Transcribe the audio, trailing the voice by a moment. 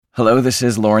Hello, this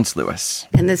is Lawrence Lewis.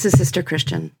 And this is Sister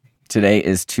Christian. Today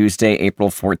is Tuesday, April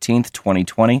 14th,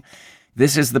 2020.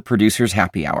 This is the Producers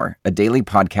Happy Hour, a daily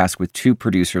podcast with two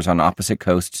producers on opposite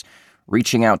coasts,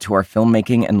 reaching out to our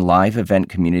filmmaking and live event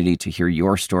community to hear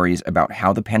your stories about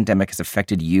how the pandemic has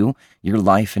affected you, your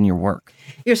life, and your work.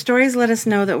 Your stories let us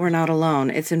know that we're not alone.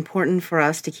 It's important for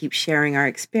us to keep sharing our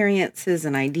experiences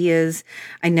and ideas.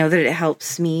 I know that it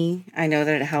helps me. I know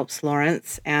that it helps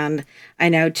Lawrence. And I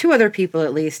know two other people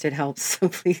at least it helps. So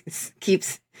please keep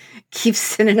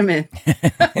sending them in.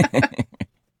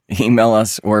 Email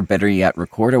us, or better yet,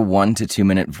 record a 1 to 2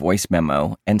 minute voice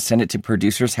memo and send it to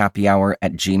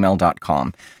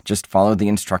producershappyhour@gmail.com. Just follow the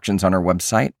instructions on our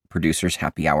website,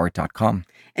 producershappyhour.com.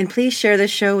 And please share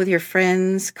this show with your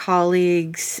friends,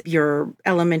 colleagues, your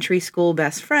elementary school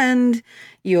best friend,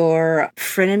 your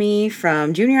frenemy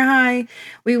from junior high.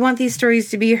 We want these stories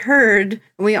to be heard.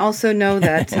 We also know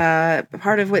that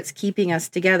part of what's keeping us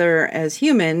together as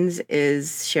humans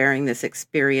is sharing this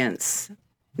experience,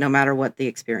 no matter what the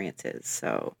experience is.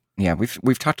 So yeah,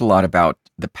 we've talked a lot about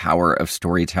the power of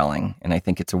storytelling, and I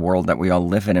think it's a world that we all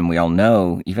live in and we all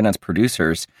know, even as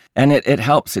producers. And it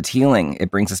helps. It's healing.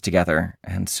 It brings us together.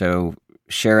 And so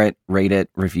share it, rate it,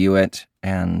 review it,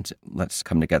 and let's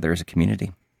come together as a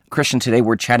community. Christian, today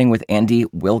we're chatting with Andy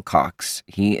Wilcox.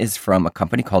 He is from a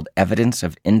company called Evidence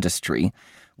of Industry,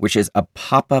 which is a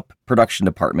pop-up production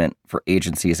department for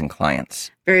agencies and clients.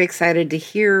 Very excited to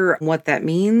hear what that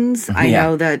means. I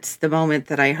know that the moment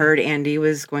that I heard Andy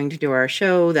was going to do our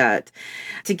show, that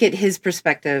to get his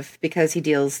perspective, because he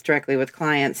deals directly with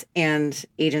clients and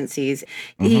agencies,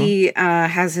 he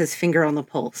has his finger on the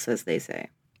pulse, as they say.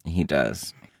 He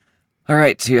does. All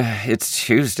right, it's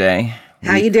Tuesday.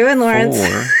 How you doing, Lawrence?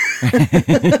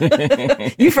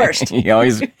 You first. You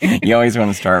always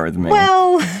want to start with me.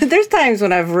 Well, there's times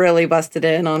when I've really busted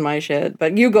in on my shit,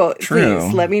 but you go. True.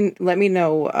 Please let me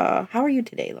know. How are you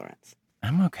today, Lawrence?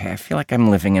 I'm okay. I feel like I'm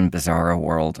living in bizarro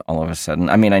world all of a sudden.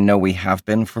 I mean, I know we have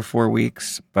been for 4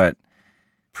 weeks, but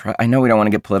I know we don't want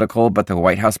to get political, but the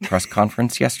White House press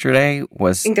conference yesterday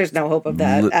was... I think there's no hope of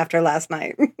that after last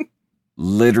night.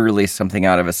 Literally something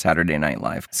out of a Saturday Night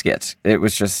Live skit. It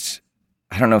was just...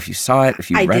 I don't know if you saw it, if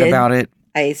you read about it.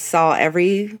 I saw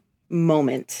every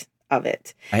moment of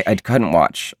it. I couldn't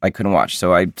watch.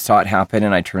 So I saw it happen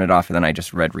and I turned it off and then I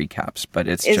just read recaps. But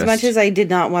it's as much as I did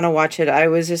not want to watch it, I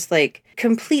was just like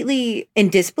completely in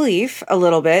disbelief a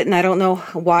little bit. And I don't know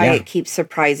why it keeps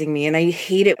surprising me. And I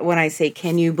hate it when I say,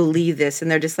 can you believe this?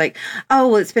 And they're just like, oh,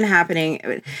 well, it's been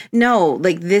happening. No,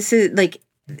 like this is like,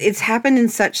 it's happened in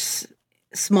such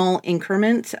small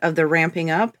increment of the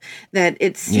ramping up that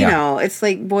it's, you know, it's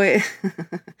like, boy,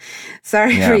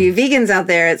 sorry for you vegans out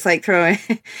there. It's like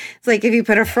it's like if you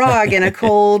put a frog in a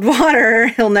cold water,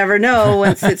 he'll never know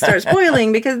once it starts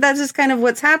boiling, because that's just kind of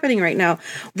what's happening right now.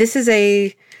 This is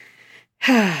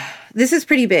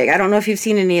pretty big. I don't know if you've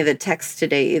seen any of the texts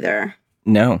today either.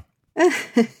 No. How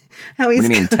he's what do you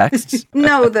mean, texts?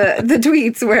 No, the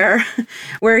tweets where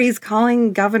he's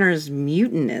calling governors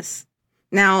mutinous.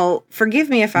 Now, forgive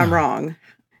me if I'm wrong.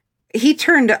 He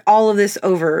turned all of this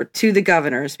over to the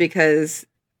governors because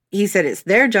he said it's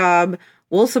their job.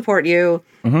 We'll support you.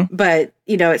 But,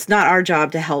 you know, it's not our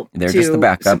job to help just the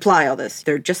backup. Supply all this.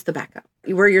 They're just the backup.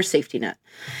 We're your safety net.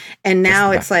 And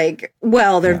now it's like,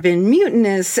 well, they've been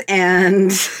mutinous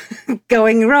and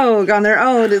going rogue on their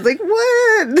own. It's like,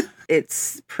 what?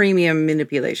 It's premium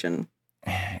manipulation.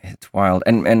 It's wild.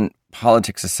 And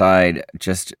politics aside,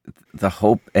 just the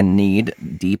hope and need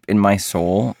deep in my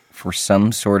soul for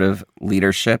some sort of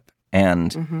leadership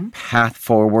and path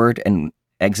forward and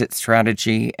exit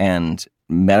strategy and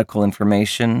medical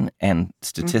information and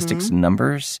statistics and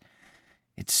numbers.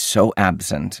 It's so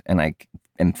absent, and I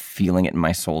am feeling it in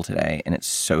my soul today, and it's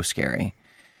so scary.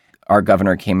 Our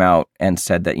governor came out and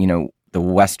said that, you know, the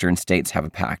Western states have a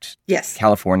pact. Yes.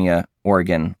 California,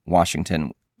 Oregon,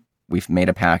 Washington, we've made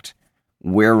a pact.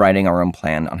 We're writing our own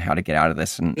plan on how to get out of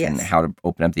this and how to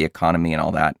open up the economy and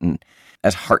all that. And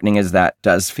as heartening as that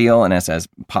does feel, and as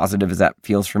positive as that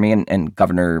feels for me, and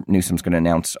Governor Newsom's going to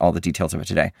announce all the details of it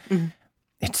today,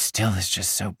 it still is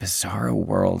just so bizarre a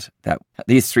world that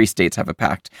these 3 states have a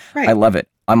pact. Right. I love it.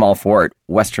 I'm all for it.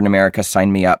 Western America,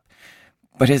 sign me up.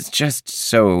 But it's just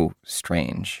so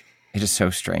strange. It is so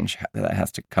strange that it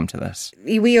has to come to this.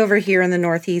 We over here in the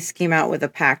Northeast came out with a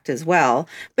pact as well,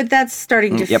 but that's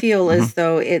starting to feel as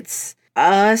though it's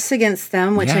us against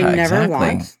them, which I never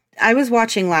want. I was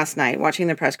watching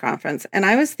the press conference, and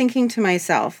I was thinking to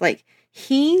myself, like,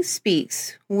 he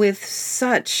speaks with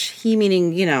such, he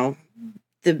meaning, you know,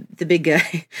 the big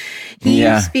guy,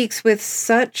 he speaks with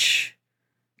such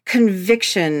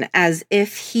conviction as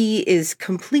if he is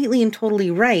completely and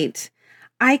totally right,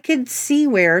 I could see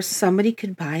where somebody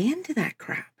could buy into that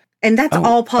crap. And that's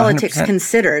all politics 100%.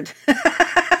 Considered.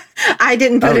 I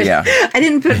didn't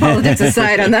put politics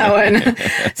aside on that one.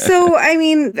 So, I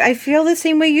mean, I feel the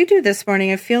same way you do this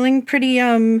morning. I'm feeling pretty,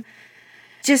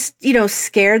 just,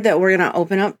 scared that we're going to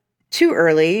open up too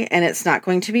early and it's not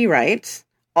going to be right.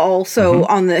 Also,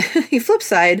 on the flip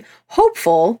side,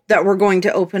 hopeful that we're going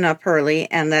to open up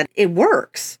early and that it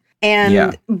works.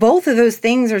 And both of those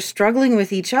things are struggling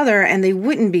with each other, and they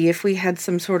wouldn't be if we had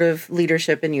some sort of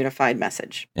leadership and unified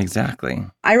message. Exactly.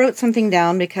 I wrote something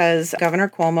down because Governor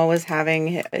Cuomo was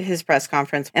having his press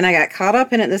conference, and I got caught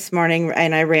up in it this morning,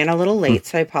 and I ran a little late,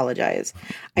 so I apologize.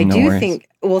 Thank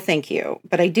you.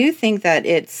 But I do think that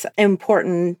it's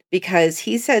important because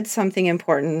he said something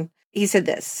important. He said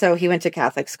this. So he went to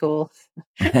Catholic school.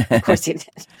 Of course he did.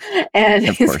 And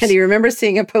he said he remembers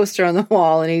seeing a poster on the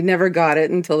wall and he never got it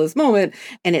until this moment.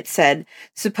 And it said,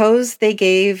 suppose they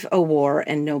gave a war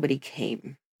and nobody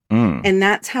came. And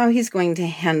that's how he's going to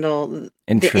handle the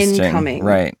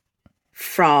incoming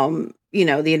from,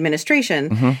 the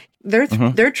administration. They're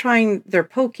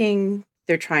poking,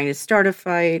 they're trying to start a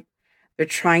fight. They're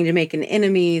trying to make an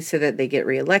enemy so that they get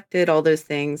reelected, all those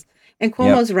things. And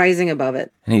Cuomo's rising above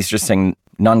it. And he's just saying,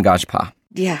 non-gajpa.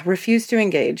 Yeah, refuse to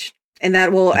engage. And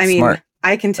that will, smart.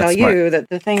 I can tell you that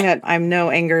the thing that I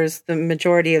know angers the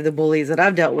majority of the bullies that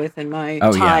I've dealt with in my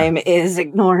time is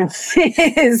ignorance.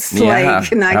 Is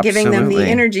not giving them the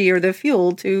energy or the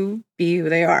fuel to be who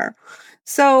they are.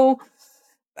 So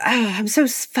I'm so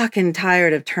fucking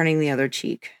tired of turning the other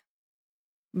cheek.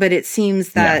 But it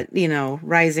seems that,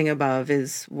 rising above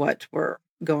is what we're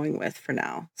going with for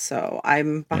now. So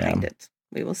I'm behind it.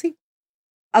 We will see.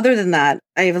 Other than that,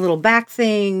 I have a little back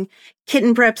thing.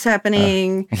 Kitten prep's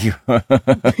happening.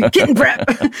 Kitten prep.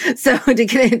 So to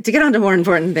get on to more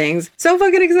important things. So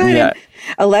fucking excited. Yeah.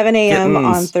 11 a.m.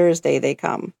 on Thursday they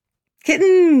come.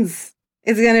 Kittens.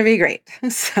 It's going to be great.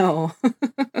 So,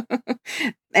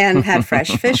 and had fresh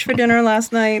fish for dinner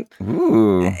last night.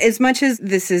 Ooh. As much as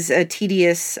this is a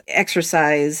tedious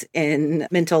exercise in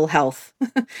mental health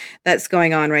that's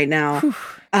going on right now,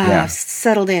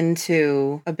 settled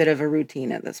into a bit of a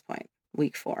routine at this point,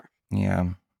 week 4. Yeah.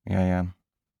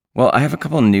 Well, I have a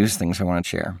couple of news things I want to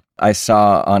share. I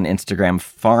saw on Instagram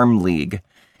Farm League.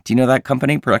 Do you know that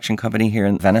production company here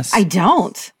in Venice? I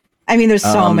don't. I mean, there's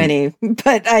so many,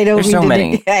 but I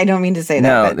don't mean to say that.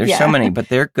 No, there's so many, but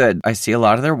they're good. I see a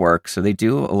lot of their work. So they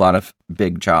do a lot of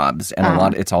big jobs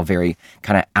and it's all very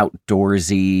kind of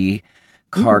outdoorsy,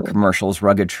 car commercials,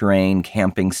 rugged terrain,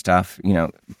 camping stuff,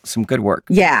 some good work.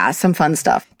 Yeah, some fun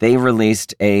stuff. They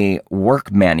released a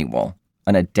work manual,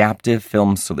 an adaptive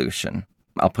film solution.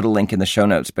 I'll put a link in the show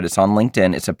notes, but it's on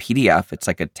LinkedIn. It's a PDF. It's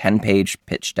like a 10-page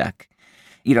pitch deck.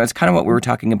 It's kind of what we were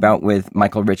talking about with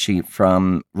Michael Ritchie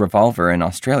from Revolver in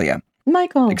Australia.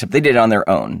 Michael. Except they did it on their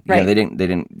own. Right. They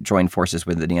didn't join forces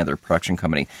with any other production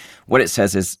company. What it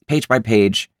says is page by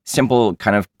page, simple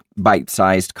kind of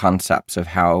bite-sized concepts of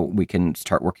how we can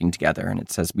start working together. And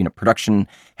it says, production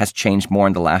has changed more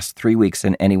in the last 3 weeks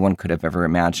than anyone could have ever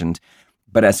imagined.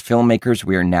 But as filmmakers,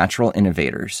 we are natural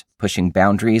innovators. Pushing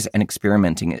boundaries and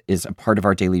experimenting is a part of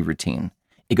our daily routine.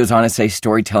 It goes on to say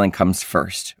storytelling comes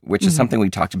first, which is something we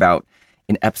talked about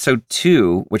in episode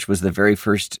 2, which was the very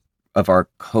first of our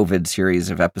COVID series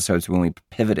of episodes when we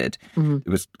pivoted. It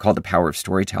was called The Power of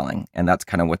Storytelling. And that's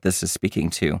kind of what this is speaking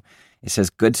to. It says,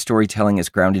 good storytelling is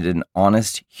grounded in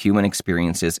honest human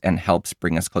experiences and helps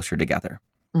bring us closer together.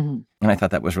 And I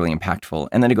thought that was really impactful.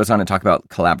 And then it goes on to talk about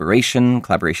collaboration.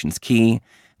 Collaboration's key.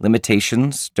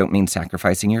 Limitations don't mean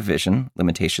sacrificing your vision.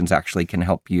 Limitations actually can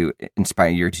help you,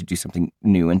 inspire you to do something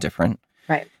new and different.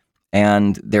 Right.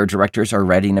 And their directors are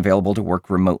ready and available to work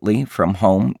remotely from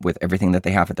home with everything that they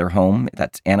have at their home.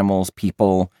 That's animals,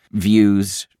 people,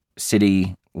 views,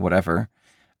 city, whatever.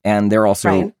 And they're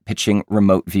also pitching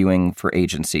remote viewing for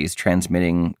agencies,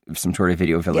 transmitting some sort of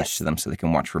video village to them so they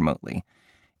can watch remotely.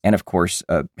 And of course,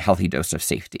 a healthy dose of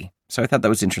safety. So I thought that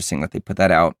was interesting that they put that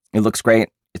out. It looks great.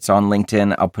 It's on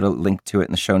LinkedIn. I'll put a link to it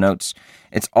in the show notes.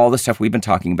 It's all the stuff we've been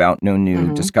talking about. No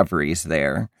new discoveries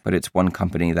there, but it's one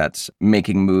company that's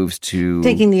making moves to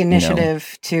taking the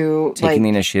initiative to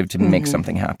make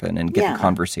something happen and get the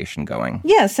conversation going.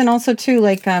 Yes, and also too,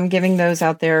 giving those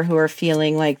out there who are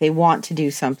feeling like they want to do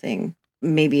something,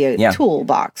 maybe a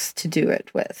toolbox to do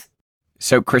it with.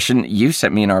 So, Christian, you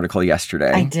sent me an article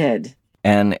yesterday. I did,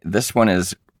 and this one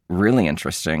is really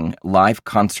interesting. Live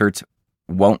concerts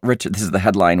won't return. This is the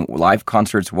headline. Live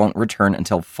concerts won't return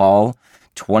until fall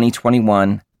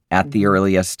 2021 at the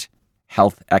earliest,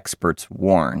 health experts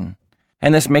warn.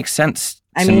 And this makes sense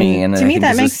to me. And to me,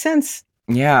 that makes sense.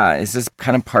 Yeah. This is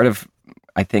kind of part of,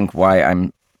 I think, why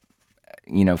I'm,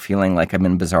 feeling like I'm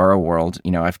in Bizarro world.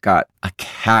 I've got a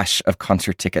cache of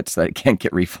concert tickets that I can't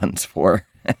get refunds for.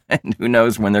 And who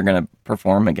knows when they're going to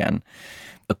perform again.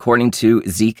 According to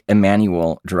Zeke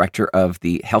Emanuel, director of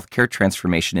the Healthcare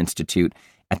Transformation Institute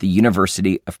at the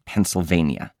University of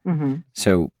Pennsylvania. Mm-hmm.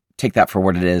 So take that for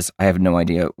what it is. I have no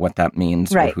idea what that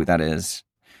means or who that is.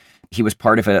 He was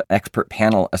part of an expert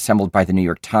panel assembled by the New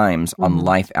York Times on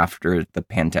life after the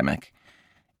pandemic.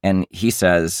 And he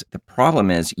says, the problem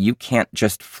is you can't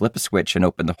just flip a switch and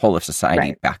open the whole of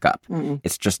society back up.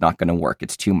 It's just not going to work.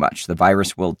 It's too much. The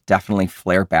virus will definitely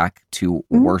flare back to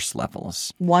worse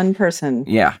levels. One person.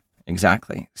 Yeah,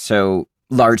 exactly. So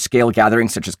large-scale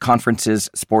gatherings such as conferences,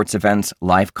 sports events,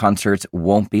 live concerts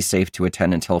won't be safe to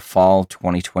attend until fall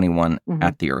 2021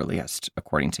 at the earliest,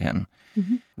 according to him.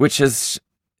 Which is,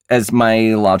 as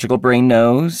my logical brain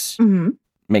knows,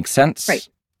 makes sense. Right.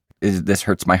 This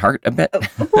hurts my heart a bit.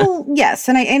 Well, yes.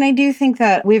 And I do think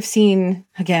that we've seen,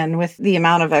 again, with the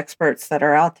amount of experts that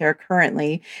are out there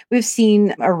currently, we've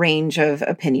seen a range of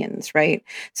opinions, right?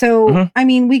 So,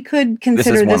 we could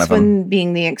consider this one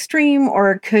being the extreme,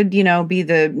 or it could, be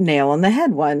the nail on the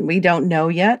head one. We don't know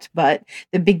yet, but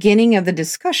the beginning of the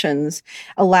discussions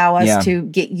allow us to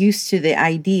get used to the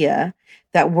idea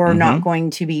that we're not going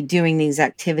to be doing these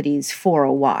activities for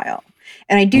a while.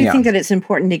 And I do think that it's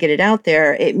important to get it out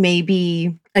there. It may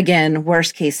be, again,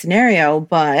 worst case scenario,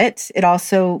 but it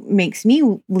also makes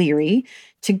me leery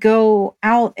to go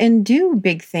out and do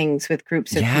big things with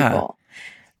groups of people.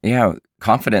 Yeah.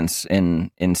 Confidence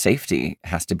in safety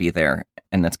has to be there.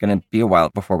 And that's going to be a while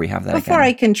before we have that Before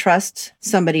I can trust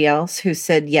somebody else who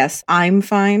said, yes, I'm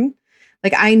fine.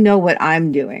 Like, I know what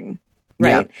I'm doing.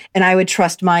 Right. Yeah. And I would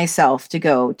trust myself to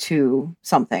go to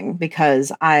something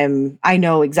because I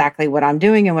know exactly what I'm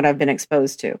doing and what I've been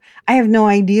exposed to. I have no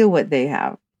idea what they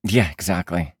have. Yeah,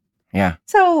 exactly. Yeah.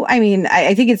 So,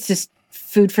 I think it's just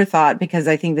food for thought because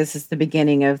I think this is the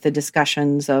beginning of the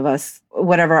discussions of us,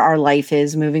 whatever our life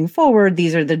is moving forward.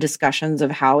 These are the discussions of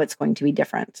how it's going to be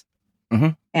different.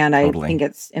 And I think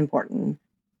it's important.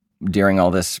 During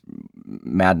all this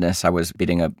madness, I was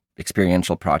beating a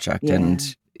experiential project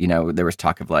and there was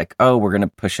talk of like, oh, we're going to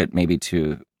push it maybe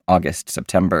to August,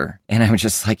 September. And I was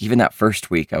just like, even that first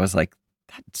week, I was like,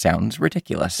 that sounds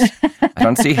ridiculous. I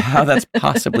don't see how that's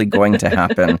possibly going to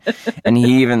happen. And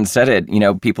he even said it,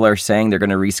 people are saying they're going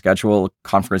to reschedule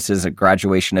conferences and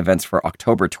graduation events for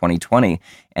October 2020.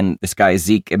 And this guy,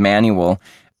 Zeke Emanuel,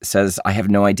 says, I have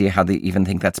no idea how they even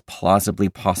think that's plausibly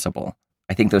possible.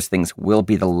 I think those things will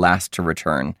be the last to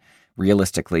return.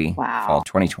 Realistically, fall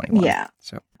 2021. Yeah.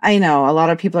 So I know a lot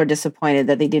of people are disappointed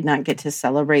that they did not get to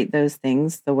celebrate those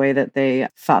things the way that they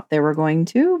thought they were going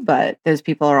to, but those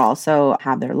people are also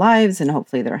have their lives and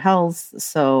hopefully their health.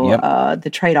 So the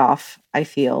trade-off, I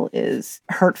feel, is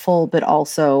hurtful, but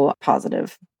also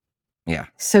positive. Yeah.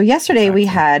 So yesterday we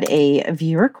had a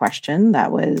viewer question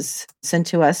that was sent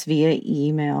to us via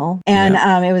email, and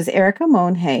it was Erica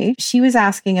Monhay. She was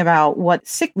asking about what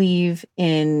sick leave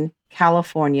in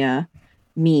California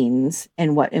means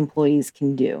and what employees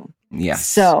can do. Yes.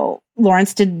 So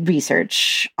Lawrence did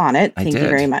research on it. Thank you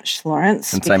very much, Lawrence.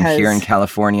 Since I'm here in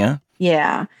California.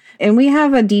 Yeah. And we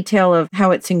have a detail of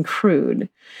how it's accrued.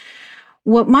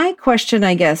 What my question,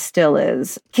 I guess, still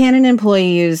is, can an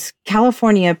employee use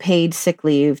California paid sick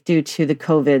leave due to the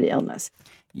COVID illness?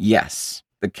 Yes.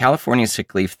 The California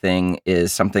sick leave thing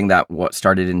is something that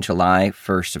started in July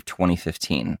 1st of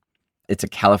 2015. It's a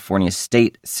California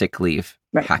state sick leave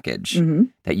package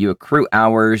that you accrue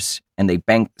hours and they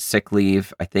bank sick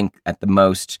leave. I think at the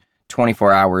most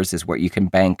 24 hours is what you can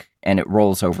bank and it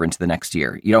rolls over into the next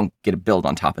year. You don't get a billed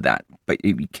on top of that, but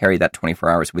you carry that 24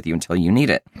 hours with you until you need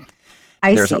it.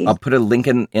 I see. I'll put a link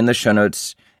in the show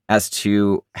notes as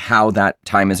to how that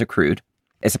time is accrued.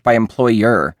 It's by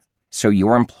employer. So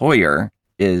your employer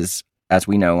is, as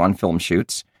we know on film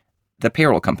shoots, the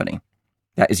payroll company.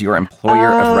 That is your employer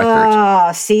of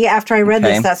record. See, after I read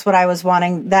this, that's what I was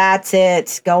wanting. That's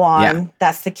it. Go on. Yeah.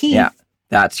 That's the key. Yeah,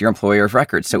 that's your employer of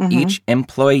record. So each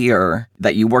employer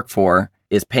that you work for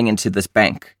is paying into this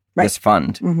bank, this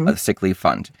fund, a sick leave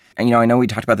fund. And, I know we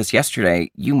talked about this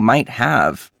yesterday. You might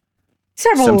have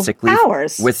several some sick leave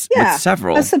hours with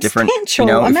several different,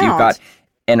 amount. If you've got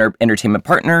entertainment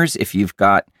partners, if you've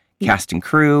got cast and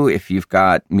crew, if you've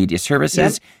got media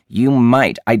services, you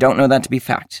might. I don't know that to be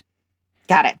fact.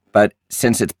 Got it. But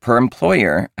since it's per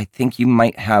employer, I think you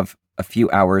might have a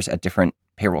few hours at different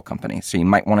payroll companies. So you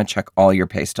might want to check all your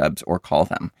pay stubs or call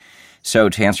them. So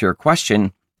to answer your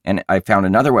question, and I found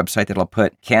another website that I'll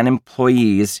put, can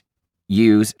employees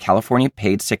use California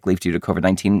paid sick leave due to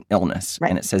COVID-19 illness? Right.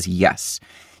 And it says yes.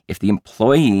 If the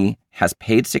employee has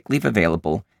paid sick leave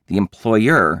available, the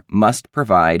employer must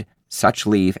provide such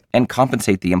leave and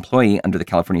compensate the employee under the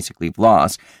California sick leave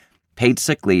laws. Paid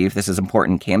sick leave, this is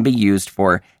important, can be used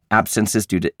for absences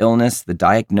due to illness, the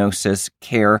diagnosis,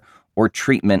 care, or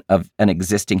treatment of an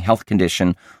existing health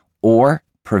condition, or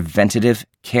preventative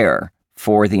care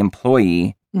for the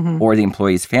employee or the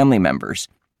employee's family members.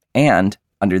 And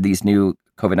under these new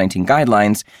COVID-19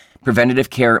 guidelines, preventative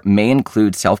care may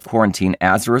include self-quarantine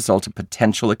as a result of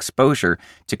potential exposure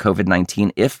to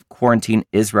COVID-19 if quarantine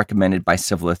is recommended by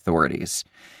civil authorities.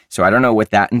 So I don't know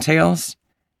what that entails,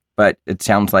 but it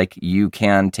sounds like you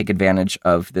can take advantage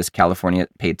of this California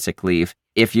paid sick leave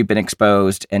if you've been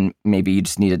exposed, and maybe you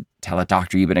just need to tell a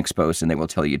doctor you've been exposed and they will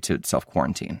tell you to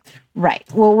self-quarantine. Right.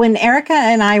 Well, when Erica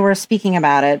and I were speaking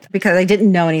about it, because I didn't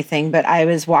know anything, but I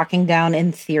was walking down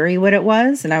in theory what it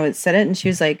was, and I would said it, and she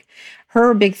was like,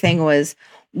 her big thing was,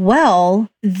 well,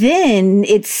 then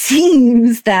it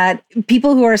seems that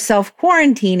people who are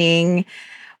self-quarantining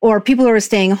or people who are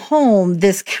staying home,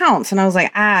 this counts. And I was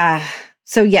like,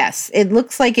 so yes, it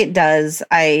looks like it does.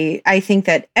 I think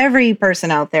that every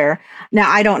person out there, now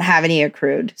I don't have any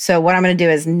accrued. So what I'm going to do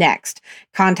is next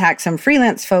contact some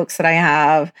freelance folks that I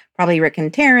have, probably Rick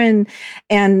and Taryn,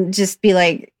 and just be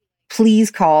like,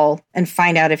 please call and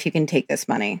find out if you can take this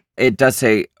money. It does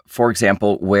say, for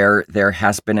example, where there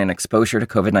has been an exposure to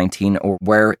COVID-19 or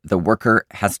where the worker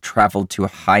has traveled to a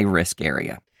high-risk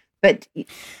area. But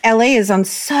LA is on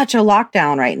such a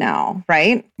lockdown right now,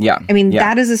 right? Yeah. I mean,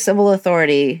 that is a civil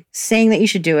authority saying that you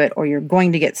should do it or you're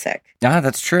going to get sick. Yeah,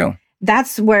 that's true.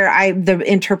 That's where the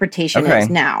interpretation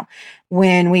is now.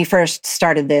 When we first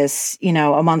started this,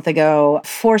 a month ago,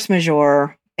 force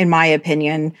majeure, in my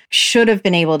opinion, should have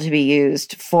been able to be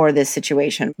used for this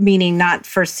situation, meaning not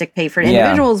for sick pay for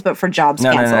individuals, but for jobs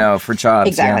canceled. No, for jobs.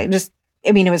 Exactly.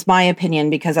 It was my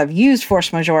opinion because I've used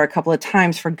force majeure a couple of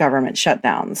times for government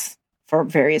shutdowns for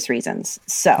various reasons.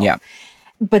 So,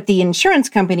 but the insurance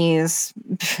companies,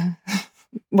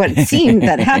 what it seemed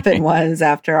that happened was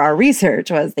after our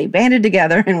research was they banded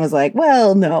together and was like,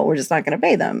 well, no, we're just not going to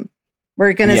pay them.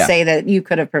 We're going to say that you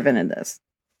could have prevented this.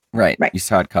 Right. You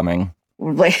saw it coming.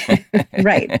 Right.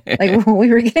 Like we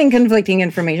were getting conflicting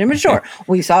information, but sure,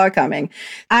 we saw it coming.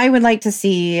 I would like to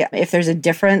see if there's a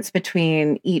difference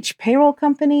between each payroll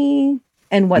company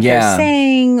and what they're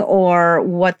saying or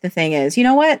what the thing is. You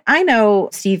know what? I know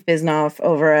Steve Bisnoff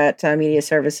over at Media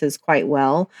Services quite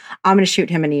well. I'm going to shoot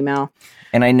him an email.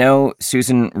 And I know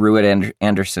Susan Ruitt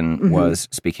Anderson was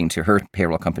speaking to her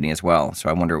payroll company as well. So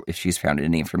I wonder if she's found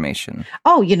any information.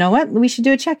 Oh, you know what? We should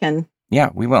do a check-in. Yeah,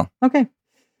 we will. Okay.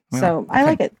 So I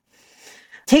like it.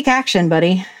 Take action,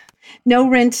 buddy. No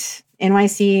Rent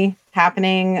NYC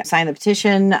happening. Sign the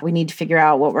petition. We need to figure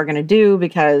out what we're going to do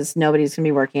because nobody's going to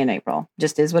be working in April.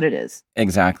 Just is what it is.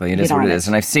 Exactly. It is what it is.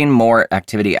 And I've seen more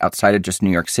activity outside of just New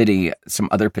York City, some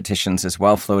other petitions as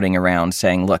well floating around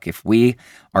saying, look, if we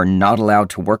are not allowed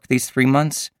to work these 3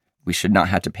 months, we should not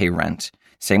have to pay rent.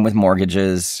 Same with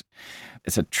mortgages.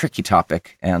 It's a tricky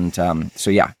topic. And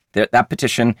that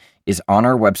petition is on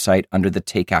our website under the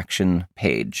Take Action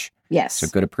page. Yes. So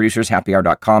go to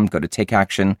producershappyhour.com, go to Take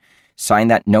Action, sign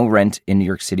that No Rent in New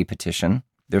York City petition.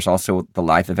 There's also the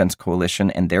Live Events Coalition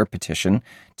and their petition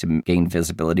to gain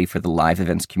visibility for the live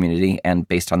events community. And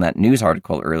based on that news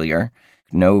article earlier,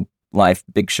 no live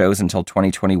big shows until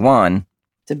 2021.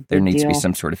 There needs to be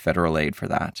some sort of federal aid for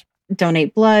that.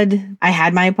 Donate blood. I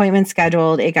had my appointment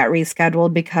scheduled. It got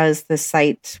rescheduled because the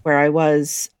site where I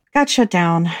was got shut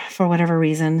down for whatever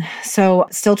reason. So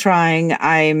still trying.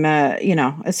 I'm,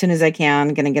 as soon as I can,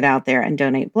 going to get out there and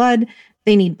donate blood.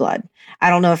 They need blood. I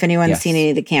don't know if anyone's seen any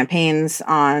of the campaigns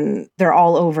they're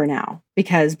all over now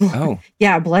because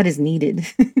blood is needed.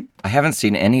 I haven't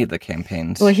seen any of the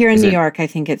campaigns. Well, here in New York, I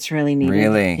think it's really needed.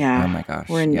 Really? Yeah. Oh my gosh.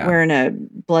 We're in a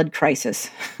blood crisis.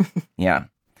 Yeah.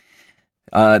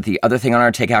 The other thing on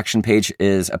our Take Action page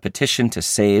is a petition to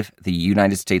save the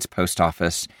United States Post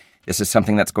Office. This is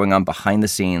something that's going on behind the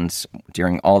scenes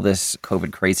during all this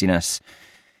COVID craziness.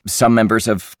 Some members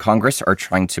of Congress are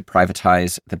trying to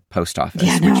privatize the post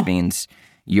office, which means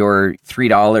your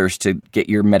 $3 to get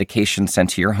your medication sent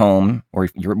to your home or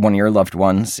one of your loved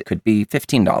ones, it could be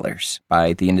 $15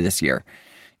 by the end of this year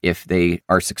if they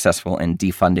are successful in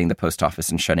defunding the post office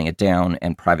and shutting it down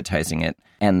and privatizing it.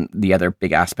 And the other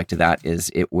big aspect of that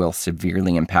is it will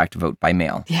severely impact vote by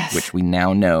mail, which we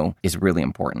now know is really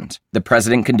important. The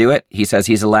president can do it. He says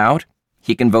he's allowed.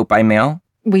 He can vote by mail.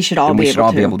 We should all be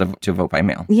able to vote by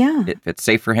mail. Yeah. If it's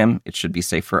safe for him, it should be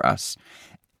safe for us.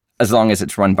 as long as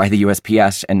it's run by the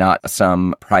USPS and not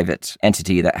some private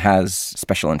entity that has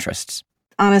special interests.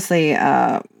 Honestly,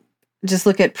 just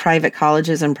look at private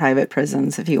colleges and private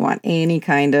prisons if you want any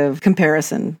kind of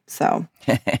comparison. So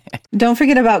don't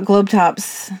forget about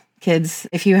Globetops, kids.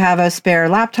 If you have a spare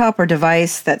laptop or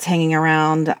device that's hanging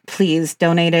around, please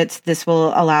donate it. This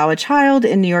will allow a child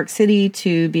in New York City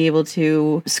to be able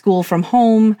to school from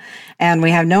home. And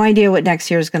we have no idea what next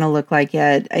year is going to look like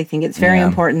yet. I think it's very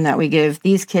important that we give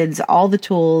these kids all the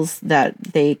tools that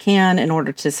they can in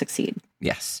order to succeed.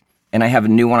 Yes. And I have a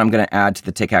new one I'm going to add to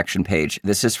the Take Action page.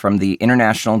 This is from the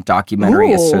International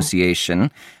Documentary Association.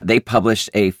 They published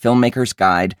a filmmaker's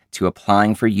guide to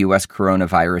applying for U.S.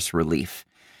 coronavirus relief.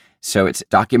 So it's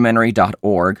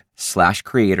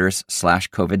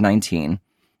documentary.org/creators/COVID-19.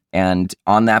 And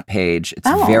on that page, it's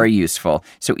very useful.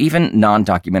 So even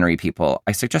non-documentary people,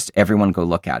 I suggest everyone go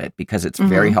look at it because it's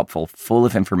very helpful, full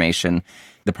of information.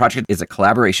 The project is a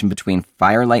collaboration between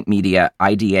Firelight Media,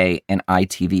 IDA, and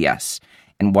ITVS.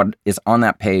 And what is on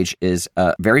that page is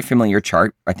a very familiar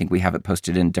chart. I think we have it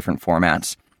posted in different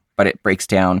formats, but it breaks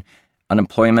down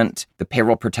unemployment, the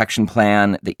payroll protection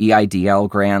plan, the EIDL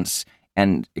grants,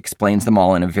 and explains them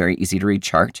all in a very easy to read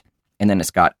chart. And then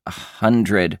it's got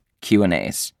 100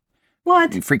 Q&As.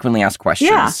 What? Frequently asked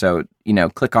questions. Yeah. So,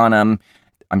 click on them.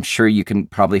 I'm sure you can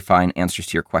probably find answers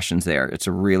to your questions there. It's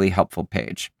a really helpful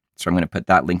page. So I'm going to put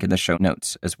that link in the show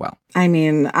notes as well. I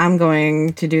mean, I'm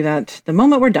going to do that the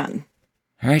moment we're done.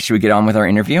 All right, should we get on with our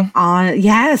interview?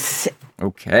 Yes.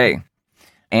 Okay.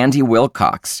 Andy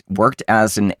Wilcox worked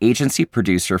as an agency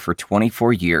producer for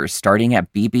 24 years, starting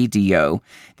at BBDO,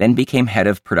 then became head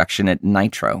of production at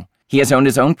Nitro. He has owned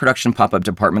his own production pop-up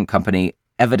department company,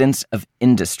 Evidence of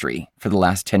Industry, for the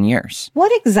last 10 years.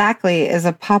 What exactly is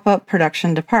a pop-up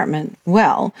production department?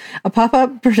 Well, a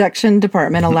pop-up production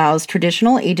department allows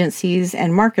traditional agencies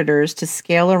and marketers to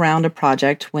scale around a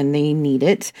project when they need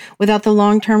it, without the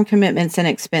long-term commitments and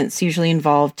expense usually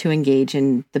involved to engage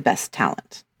in the best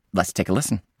talent. Let's take a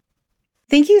listen.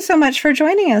 Thank you so much for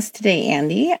joining us today,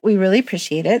 Andy. We really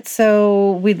appreciate it.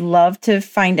 So we'd love to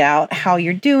find out how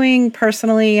you're doing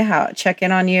personally, check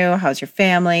in on you. How's your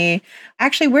family?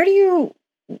 Actually, where do you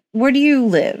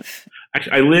live?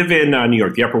 Actually, I live in New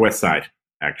York, the Upper West Side,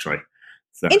 actually.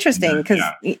 So, interesting, because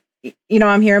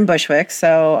I'm here in Bushwick,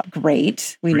 so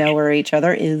great. We know where each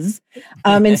other is.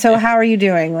 And so how are you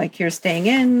doing? Like, you're staying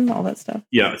in, all that stuff?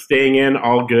 Yeah, staying in,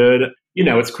 all good.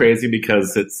 It's crazy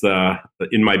because it's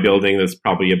in my building, there's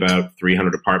probably about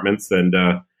 300 apartments, and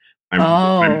I'm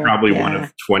probably one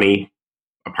of 20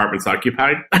 apartments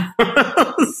occupied.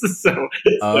 Because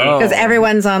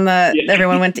everyone's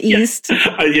everyone went to East.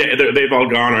 They've all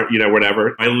gone, or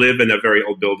whatever. I live in a very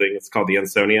old building. It's called the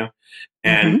Ansonia,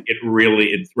 and it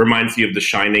reminds you of The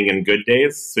Shining and Good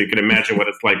Days. So you can imagine what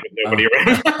it's like with nobody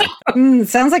around.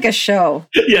 Sounds like a show.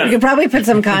 Yeah, you could probably put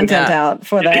some content out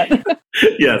for that.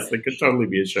 Yes, it could totally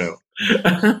be a show.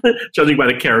 Judging by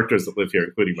the characters that live here,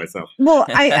 including myself. Well,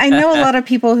 I know a lot of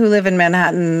people who live in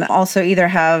Manhattan also either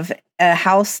have a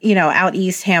house, out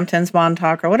east, Hamptons,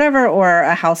 Montauk, or whatever, or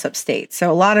a house upstate.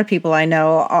 So a lot of people I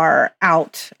know are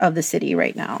out of the city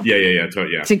right now. Yeah.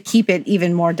 To keep it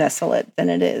even more desolate than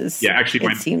it is. Yeah, actually,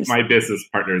 my business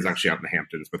partner is actually out in the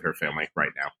Hamptons with her family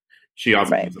right now. She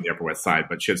also lives on the Upper West Side,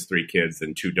 but she has 3 kids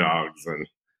and 2 dogs and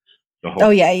the whole. Oh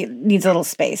yeah, he needs a little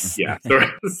space. Yeah, a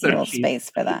little space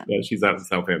for that. Yeah, she's out in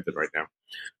Southampton right now.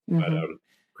 But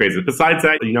crazy. Besides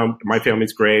that, my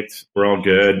family's great. We're all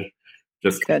good.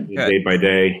 Just day by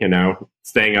day,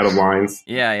 staying out of lines.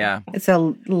 Yeah. It's a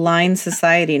line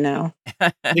society now.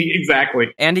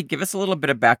 Exactly. Andy, give us a little bit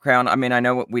of background. I mean, I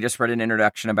know we just read an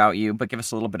introduction about you, but give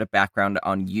us a little bit of background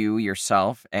on you,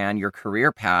 yourself, and your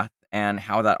career path, and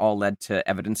how that all led to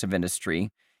Evidence of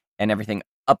Industry and everything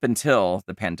up until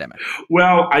the pandemic.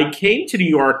 Well, I came to New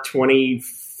York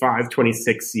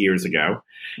 26 years ago.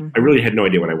 I really had no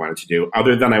idea what I wanted to do,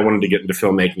 other than I wanted to get into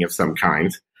filmmaking of some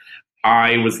kind.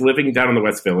 I was living down in the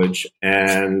West Village,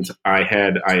 and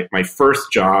my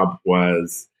first job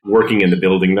was working in the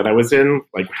building that I was in,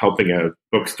 like helping a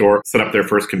bookstore set up their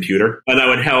first computer. And I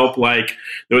would help, there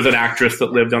was an actress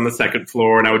that lived on the 2nd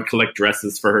floor, and I would collect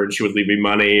dresses for her, and she would leave me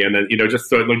money. And then,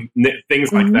 just so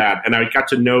things like that. And I got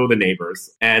to know the neighbors,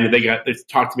 and they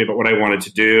talked to me about what I wanted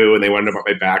to do, and they wanted to know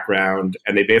about my background.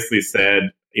 And they basically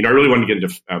said, I really wanted to get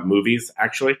into movies,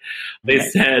 actually. They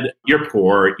said, you're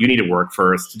poor, you need to work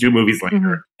first, do movies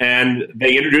later. And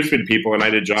they introduced me to people, and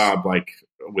I did a job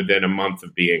within a month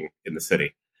of being in the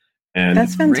city. And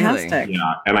that's fantastic. Really,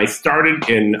 yeah. And I started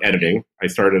in editing. I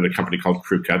started a company called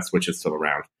Crew Cuts, which is still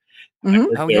around. I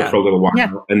worked there for a little while.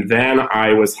 Yeah. And then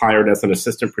I was hired as an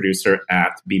assistant producer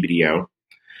at BBDO.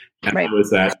 And I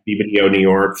was at BBDO New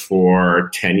York for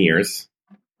 10 years.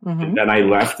 And then I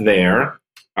left there,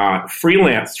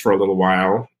 freelanced for a little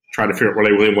while, trying to figure out what I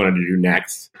really wanted to do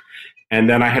next. And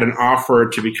then I had an offer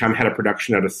to become head of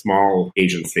production at a small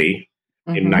agency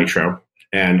in Nitro.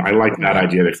 And I liked that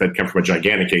idea because I'd come from a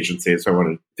gigantic agency, so I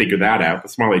wanted to figure that out, the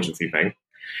small agency thing.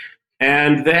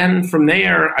 And then from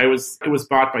there, it was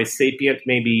bought by Sapient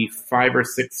maybe 5 or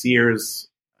 6 years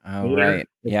later,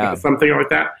 something like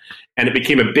that. And it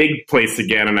became a big place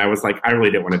again, and I was like, I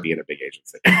really didn't want to be in a big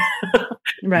agency.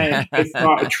 Right. I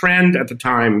saw a trend at the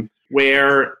time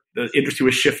where the industry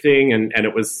was shifting, and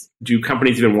it was, do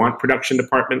companies even want production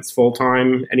departments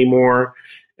full-time anymore?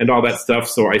 And all that stuff.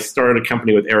 So I started a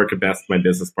company with Erica Best, my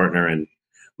business partner, and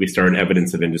we started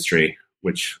Evidence of Industry,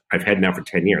 which I've had now for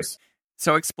 10 years.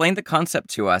 So explain the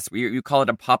concept to us. You call it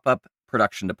a pop-up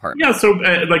production department. Yeah, so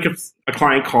like if a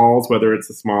client calls, whether it's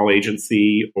a small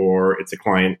agency or it's a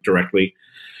client directly,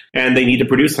 and they need to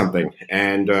produce something.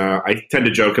 And I tend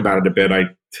to joke about it a bit. I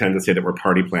tend to say that we're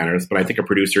party planners, but I think a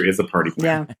producer is a party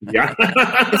planner. Yeah.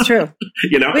 It's true.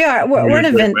 You know? We are. We're an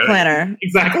event planner.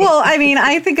 Exactly. Well, I mean,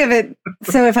 I think of it,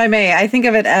 so if I may, I think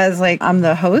of it as like I'm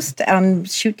the host on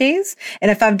shoot days.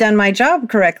 And if I've done my job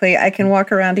correctly, I can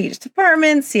walk around to each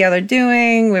department, see how they're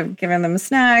doing. We've given them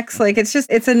snacks. Like it's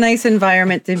a nice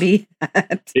environment to be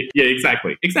at. Yeah,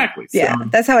 exactly. Yeah,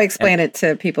 that's how I explain it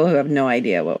to people who have no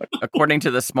idea what. According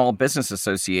to the Small Business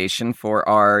Association, for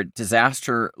our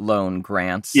disaster loan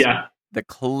grants, the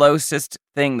closest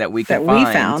thing that we could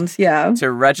find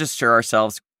to register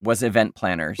ourselves was event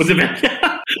planners.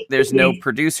 There's no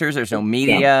producers, there's no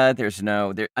media, there's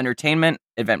no entertainment,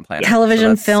 event planners.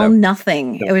 Television, film,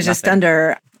 nothing. It was just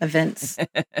under events.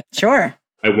 Sure.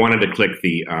 I wanted to click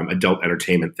the adult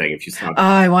entertainment thing if you saw that. Oh,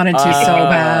 I wanted to so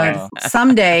bad.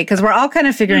 Someday, because we're all kind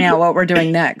of figuring out what we're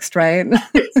doing next, right?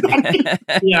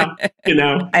 Yeah, you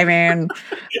know. I mean,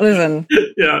 listen.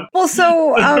 Yeah. Well,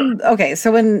 so, okay,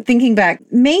 so when thinking back,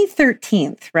 May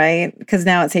 13th, right? Because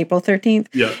now it's April 13th.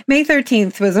 Yeah. May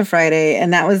 13th was a Friday,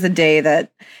 and that was the day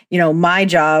that, my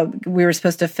job, we were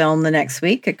supposed to film the next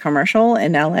week, a commercial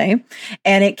in LA,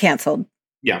 and it canceled.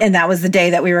 Yeah. And that was the day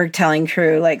that we were telling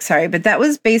crew, like, sorry, but that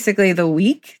was basically the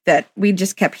week that we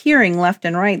just kept hearing left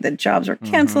and right that jobs were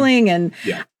canceling and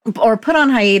or put on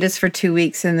hiatus for 2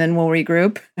 weeks and then we'll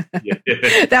regroup.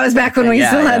 That was back when we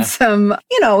still had some,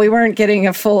 we weren't getting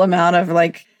a full amount of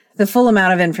the full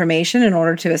amount of information in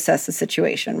order to assess the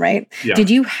situation, right? Yeah.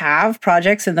 Did you have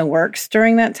projects in the works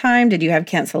during that time? Did you have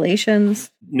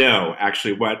cancellations? No,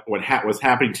 actually, what was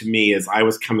happening to me is I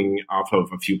was coming off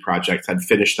of a few projects. I'd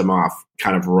finished them off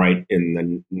kind of right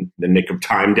in the nick of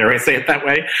time, dare I say it that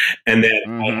way. And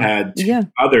then I had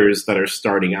others that are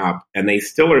starting up, and they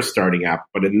still are starting up.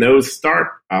 But in those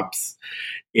startups,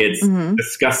 it's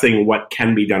discussing what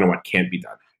can be done and what can't be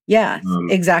done. Yeah,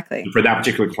 exactly. For that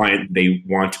particular client, they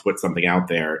want to put something out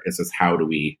there. It's just how do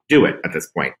we do it at this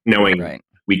point, knowing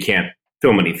we can't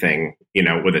film anything,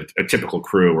 with a typical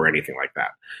crew or anything like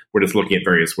that. We're just looking at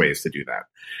various ways to do that.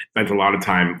 Spent a lot of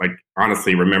time,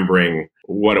 honestly, remembering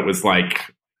what it was like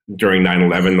during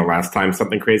 9/11, the last time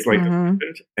something crazy like that happened.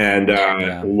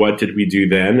 And what did we do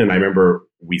then? And I remember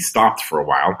we stopped for a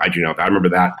while. I do know that. I remember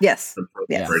that. Yes.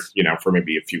 For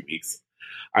maybe a few weeks.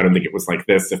 I don't think it was like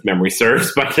this, if memory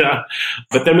serves, but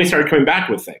then we started coming back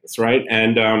with things, right?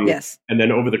 And and then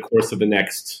over the course of the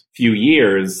next few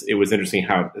years, it was interesting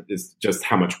how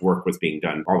much work was being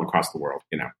done all across the world,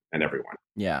 and everyone.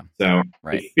 Yeah. So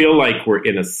I feel like we're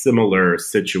in a similar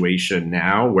situation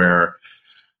now, where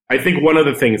I think one of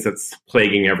the things that's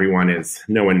plaguing everyone is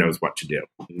no one knows what to do.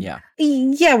 Yeah.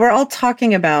 Yeah, we're all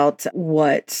talking about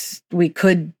what we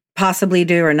could possibly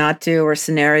do or not do, or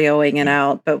scenarioing it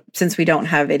out. But since we don't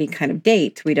have any kind of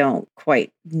date, we don't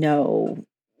quite know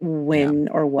when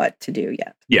or what to do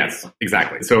yet. Yes,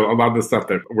 exactly. So a lot of the stuff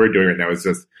that we're doing right now is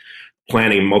just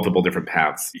planning multiple different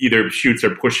paths. Either shoots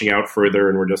are pushing out further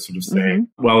and we're just sort of saying,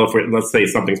 well, let's say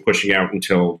something's pushing out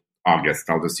until August,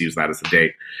 I'll just use that as a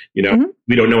date. We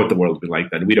don't know what the world will be like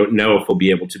then. We don't know if we'll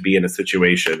be able to be in a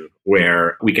situation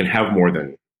where we can have more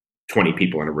than 20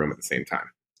 people in a room at the same time,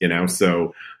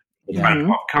 So trying to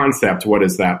come up with concept, what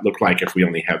does that look like if we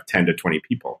only have 10 to 20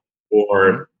 people?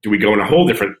 Or do we go in a whole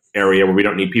different area where we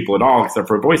don't need people at all except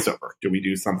for a voiceover? Do we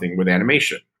do something with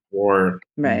animation or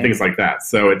things like that?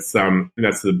 So it's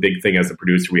that's the big thing as a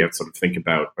producer we have to sort of think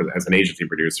about. As an agency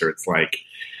producer, it's like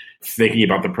thinking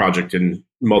about the project in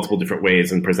multiple different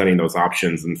ways and presenting those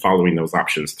options and following those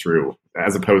options through,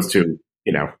 as opposed to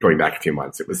going back a few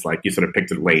months. It was like you sort of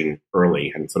picked a lane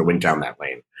early and sort of went down that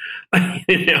lane.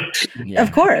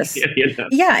 Of course.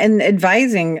 Yeah, and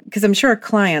advising, because I'm sure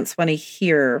clients want to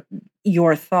hear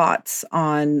your thoughts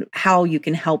on how you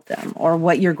can help them or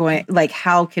what you're going, like,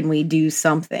 how can we do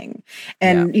something?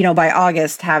 And, by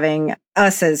August, having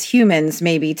us as humans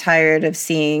may be tired of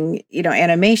seeing,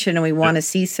 animation, and we want to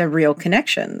see some real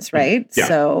connections, right? Yeah.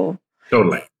 So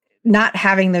totally. Not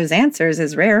having those answers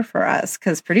is rare for us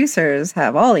because producers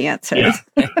have all the answers.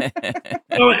 Yeah.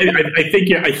 Well, I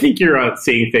think you're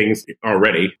seeing things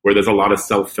already where there's a lot of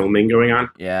self-filming going on.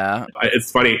 Yeah.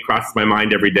 It's funny. It crosses my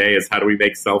mind every day is how do we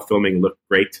make self-filming look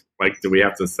great? Like, do we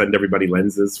have to send everybody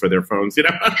lenses for their phones? Do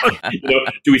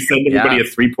we send everybody a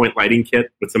 3-point lighting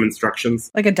kit with some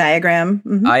instructions? Like a diagram?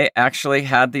 Mm-hmm. I actually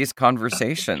had these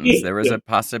conversations. There was a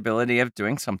possibility of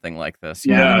doing something like this.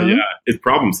 Yeah. It's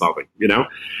problem solving,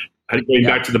 Going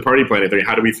back to the party planning thing,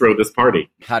 how do we throw this party?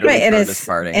 How do we throw this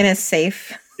party? In a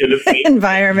safe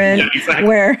environment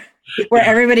where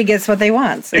everybody gets what they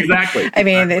want. So, exactly. I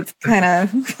mean, it's kind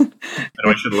of...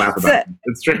 I shouldn't laugh about it.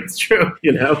 It's true,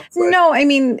 No, I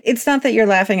mean, it's not that you're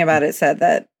laughing about it, Seth,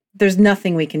 that there's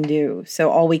nothing we can do.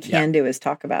 So all we can do is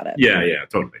talk about it. Yeah,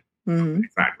 totally. Mm-hmm.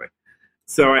 Exactly.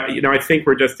 So, I think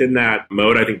we're just in that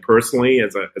mode. I think personally,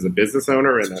 as a business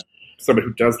owner and somebody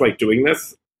who does like doing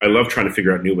this, I love trying to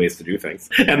figure out new ways to do things.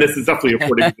 And this is definitely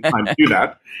affording the time to do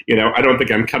that. I don't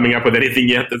think I'm coming up with anything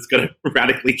yet that's going to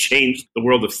radically change the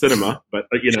world of cinema. But,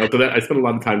 so that I spend a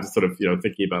lot of time just sort of,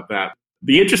 thinking about that.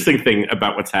 The interesting thing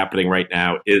about what's happening right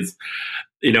now is,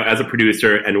 as a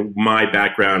producer and my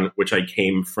background, which I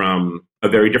came from a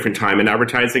very different time in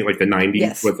advertising, like the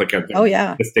 90s was like a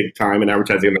distinct time in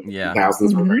advertising. The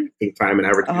 2000s were a very distinct time in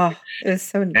advertising. Oh, it was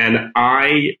so nice. And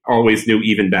I always knew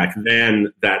even back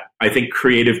then that I think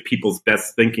creative people's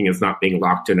best thinking is not being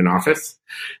locked in an office.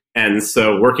 And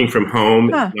so working from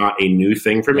home is not a new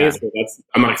thing for me. So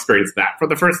I'm not experienced that for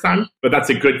the first time, but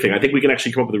that's a good thing. I think we can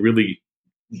actually come up with a really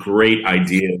great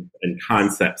ideas and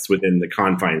concepts within the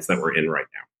confines that we're in right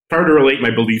now. Hard to relate my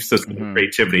belief system to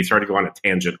creativity. Sorry to go on a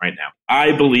tangent right now.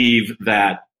 I believe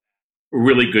that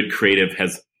really good creative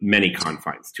has many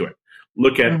confines to it.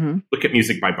 Look at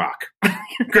music by Bach.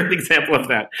 Great example of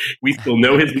that. We still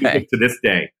know his music to this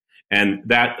day. And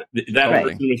that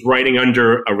person was writing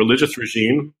under a religious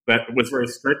regime that was very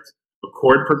strict, a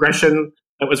chord progression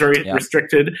that was very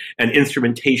restricted, and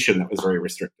instrumentation that was very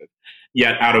restricted.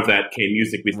 Yet out of that came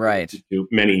music we do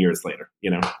many years later,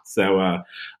 So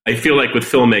I feel like with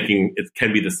filmmaking, it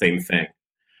can be the same thing.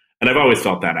 And I've always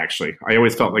felt that, actually. I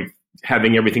always felt like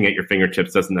having everything at your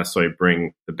fingertips doesn't necessarily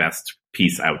bring the best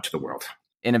piece out to the world.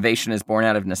 Innovation is born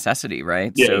out of necessity,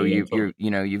 right? Yeah, so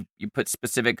you put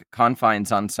specific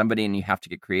confines on somebody and you have to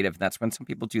get creative. That's when some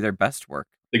people do their best work.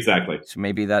 Exactly. So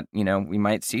maybe that, we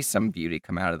might see some beauty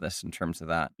come out of this in terms of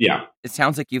that. Yeah. It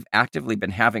sounds like you've actively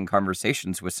been having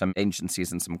conversations with some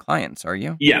agencies and some clients, are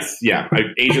you? Yes. Yeah.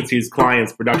 Agencies,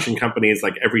 clients, production companies,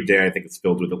 like every day, I think it's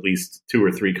filled with at least 2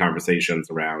 or 3 conversations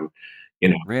around,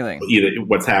 really either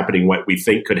what's happening, what we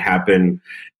think could happen.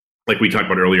 Like we talked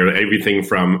about earlier, everything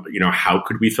from, how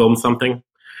could we film something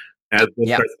as it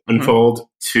starts to unfold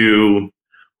to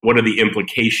what are the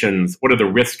implications, what are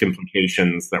the risk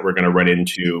implications that we're going to run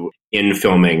into in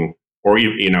filming or,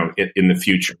 in the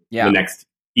future, in the next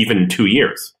even 2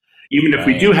 years. Even if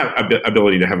we do have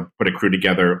ability to put a crew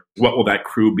together, what will that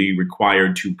crew be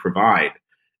required to provide?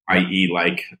 I.e.,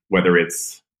 like whether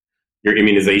it's your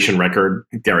immunization record,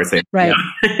 dare I say, right?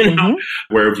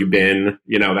 Where have you been?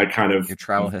 That kind of your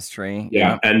travel history.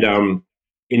 Yeah, and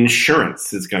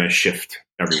insurance is going to shift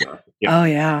everywhere. Oh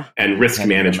yeah, and risk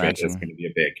management is going to be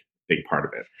a big part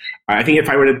of it. I think if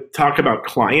I were to talk about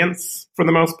clients, for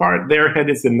the most part, their head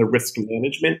is in the risk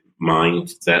management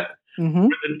mindset more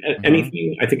than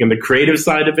anything. I think in the creative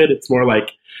side of it, it's more like,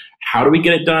 how do we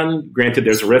get it done? Granted,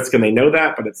 there's a risk, and they know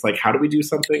that, but it's like, how do we do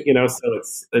something? So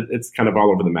it's kind of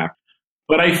all over the map.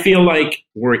 But I feel like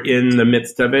we're in the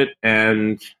midst of it,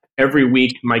 and every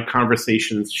week my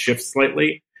conversations shift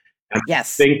slightly. And I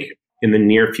think in the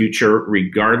near future,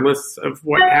 regardless of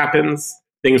what happens,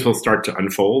 things will start to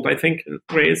unfold, I think, in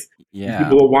ways. Yeah.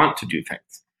 People will want to do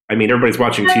things. I mean, everybody's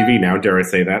watching TV now, dare I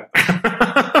say that?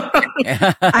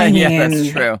 I mean,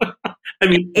 that's true. I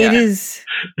mean, it is.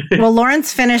 Well,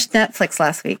 Lawrence finished Netflix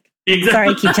last week. Exactly. Sorry,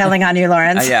 I keep telling on you,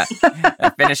 Lawrence.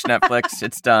 I finished Netflix.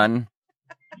 It's done.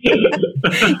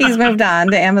 He's moved on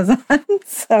to Amazon.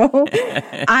 So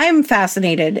I'm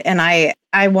fascinated, and I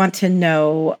want to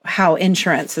know how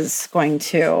production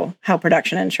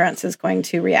insurance is going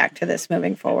to react to this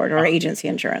moving forward, or agency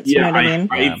insurance. Yeah, you know what I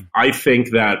mean? I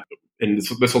think that, and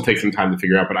this will take some time to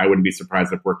figure out, but I wouldn't be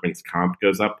surprised if workmen's comp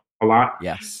goes up a lot.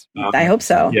 Yes. I hope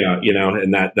so. Yeah,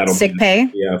 and that'll sick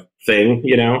pay. Thing,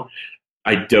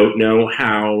 I don't know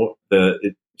how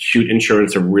shoot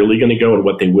insurance are really going to go and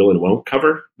what they will and won't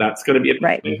cover. That's going to be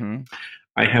right. Mm-hmm.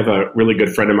 I have a really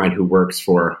good friend of mine who works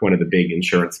for one of the big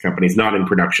insurance companies, not in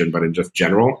production, but in just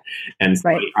general. And so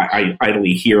I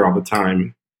idly hear all the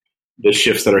time the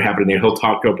shifts that are happening there. He'll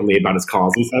talk openly about his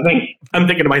calls. And so I'm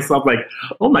thinking to myself, like,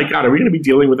 oh my God, are we going to be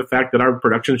dealing with the fact that our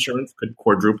production insurance could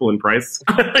quadruple in price?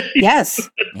 Yes.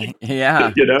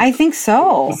 Yeah. I think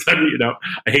so.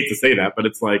 I hate to say that, but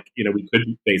it's like, we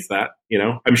could face that.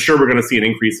 I'm sure we're going to see an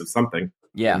increase of something.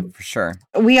 Yeah, for sure.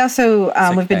 We also,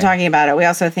 we've been talking about it. We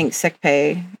also think sick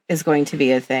pay is going to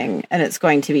be a thing, and it's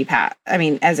going to be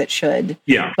as it should.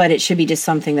 Yeah. But it should be just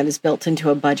something that is built into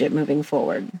a budget moving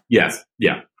forward. Yes.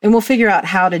 Yeah. And we'll figure out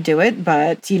how to do it.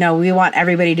 But, we want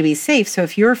everybody to be safe. So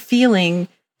if you're feeling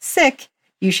sick,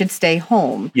 you should stay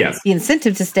home. Yes. The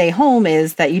incentive to stay home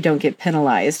is that you don't get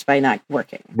penalized by not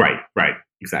working. Right.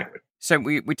 Exactly. So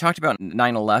we talked about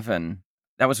 9/11.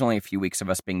 That was only a few weeks of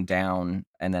us being down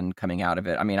and then coming out of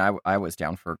it. I mean, I was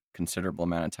down for a considerable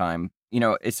amount of time.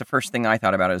 It's the first thing I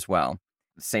thought about as well.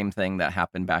 The same thing that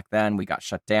happened back then. We got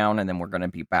shut down and then we're going to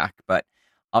be back. But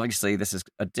obviously, this is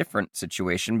a different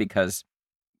situation because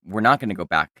we're not going to go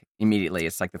back immediately.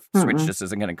 It's like the switch just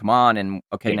isn't going to come on and,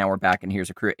 okay, now we're back and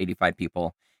here's a crew of 85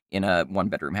 people in a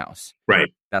 1-bedroom house.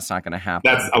 Right. That's not going to happen.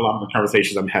 That's a lot of the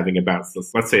conversations I'm having about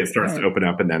this. Let's say it starts to open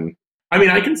up and then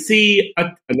I can see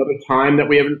another time that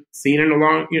we haven't seen in a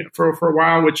long for a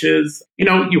while, which is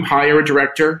you hire a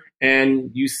director and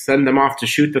you send them off to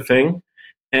shoot the thing,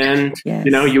 and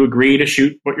you agree to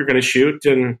shoot what you're going to shoot,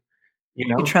 and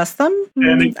you trust them.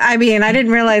 I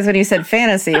didn't realize when you said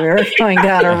fantasy, we were going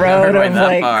down a road of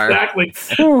like exactly,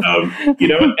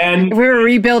 and if we were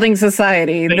rebuilding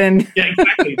society. Then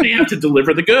exactly, they have to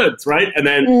deliver the goods, right? And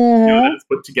then then it's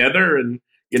put together and.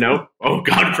 Oh,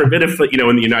 God forbid if,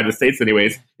 in the United States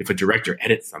anyways, if a director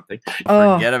edits something.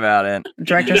 Forget about it.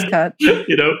 Director's cut.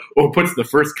 Or puts the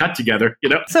first cut together,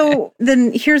 So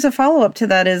then here's a follow-up to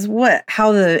that is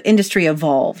how the industry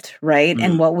evolved, right? Mm-hmm.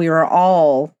 And what we were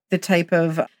all, the type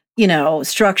of,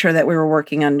 structure that we were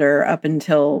working under up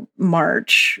until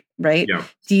March, right? Yeah.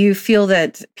 Do you feel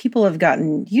that people have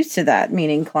gotten used to that,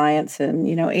 meaning clients and,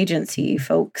 agency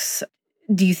folks?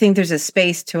 Do you think there's a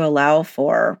space to allow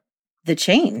for the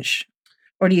change?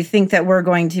 Or do you think that we're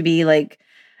going to be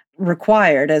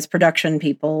required as production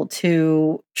people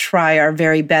to try our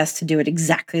very best to do it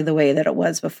exactly the way that it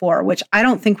was before, which I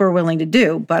don't think we're willing to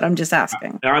do, but I'm just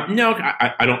asking. No,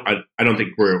 I don't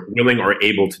think we're willing or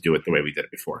able to do it the way we did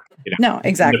it before. No,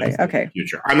 exactly. Okay.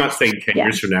 Future. I'm not saying 10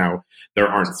 years from now, there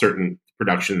aren't certain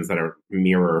productions that are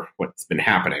mirror what's been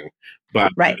happening,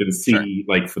 but I can see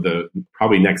for the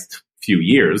probably next few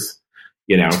years,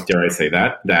 dare I say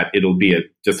that it'll be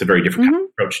just a very different kind of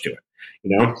approach to it,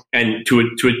 and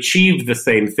to achieve the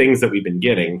same things that we've been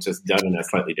getting, just done in a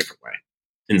slightly different way.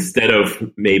 Instead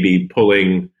of maybe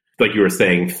pulling, like you were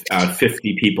saying,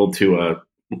 50 people to a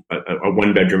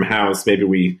 1-bedroom house, maybe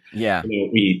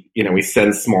we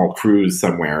send small crews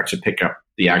somewhere to pick up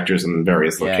the actors in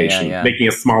various locations, making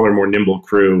a smaller, more nimble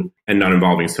crew and not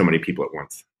involving so many people at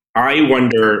once. I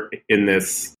wonder in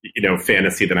this,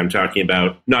 fantasy that I'm talking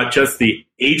about, not just the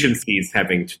agencies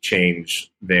having to change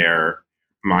their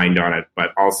mind on it,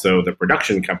 but also the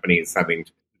production companies having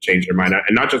to change their mind on it.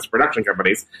 And not just production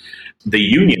companies, the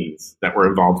unions that we're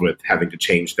involved with having to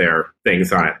change their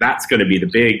things on it. That's going to be the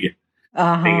big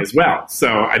thing as well.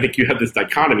 So I think you have this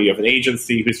dichotomy of an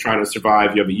agency who's trying to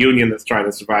survive, you have a union that's trying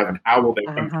to survive, and how will they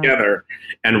come together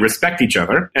and respect each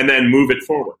other and then move it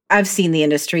forward? I've seen the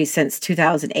industry since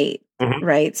 2008,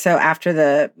 right? So after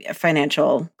the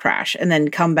financial crash and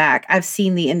then come back, I've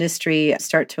seen the industry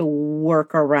start to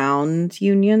work around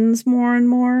unions more and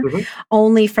more,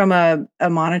 only from a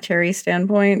monetary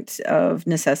standpoint of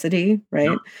necessity, right?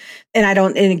 Yeah.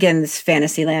 And again, this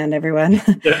fantasy land, everyone.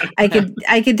 I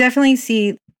could definitely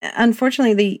see,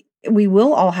 unfortunately, we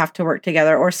will all have to work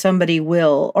together, or somebody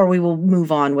will, or we will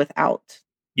move on without.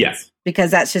 Yes.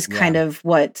 Because that's just kind of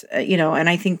what, and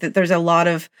I think that there's a lot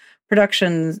of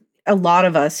productions, a lot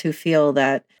of us who feel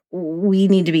that we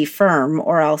need to be firm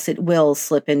or else it will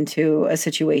slip into a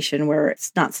situation where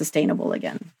it's not sustainable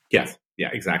again. Yes. Yeah,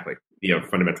 exactly.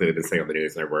 Fundamentally, they've been saying on the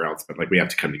news and everywhere else, but we have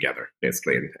to come together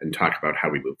basically and talk about how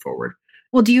we move forward.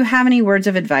 Well, do you have any words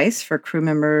of advice for crew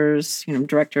members,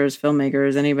 directors,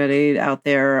 filmmakers, anybody out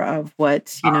there of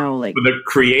what, the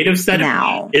creative side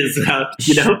now is,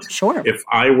 sure. If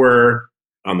I were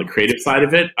on the creative side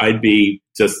of it, I'd be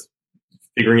just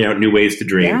figuring out new ways to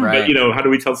dream. Yeah. Right. But, how do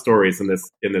we tell stories in this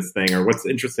thing, or what's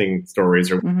interesting stories,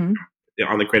 or on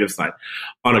the creative side?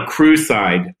 On a crew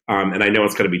side, and I know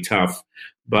it's going to be tough,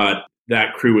 but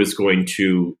that crew is going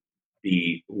to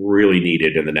be really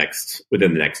needed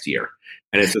within the next year.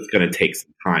 And it's just going to take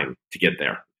some time to get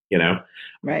there,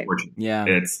 Right. Yeah.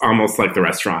 It's almost like the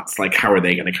restaurants, like how are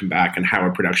they going to come back and how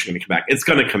are production going to come back? It's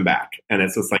going to come back. And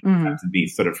it's just like, you have to be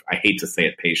sort of, I hate to say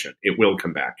it, patient. It will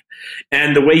come back.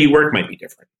 And the way you work might be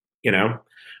different,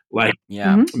 like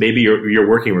maybe you're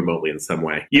working remotely in some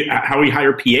way. How we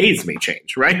hire PAs may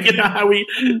change, right?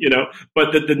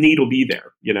 But the need will be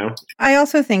there, I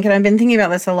also think, and I've been thinking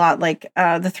about this a lot, like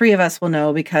the three of us will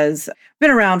know because we've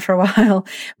been around for a while,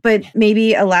 but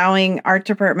maybe allowing art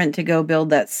department to go build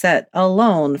that set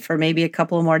alone for maybe a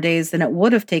couple of more days than it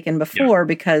would have taken before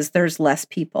because there's less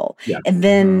people. Yeah. And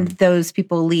then those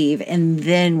people leave and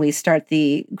then we start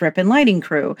the grip and lighting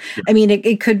crew. Yeah. I mean,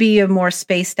 it could be a more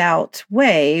spaced out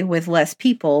way with less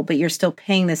people, but you're still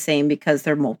paying the same because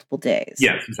they're multiple days.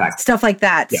 Yes, exactly. Stuff like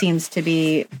that seems to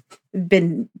be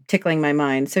been tickling my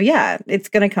mind. So yeah, it's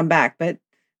going to come back, but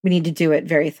we need to do it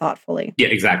very thoughtfully. Yeah,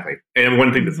 exactly. And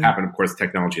one thing that's happened, of course,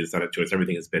 technology has done it to us.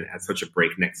 Everything has been at such a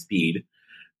breakneck speed.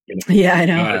 Yeah, I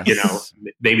know.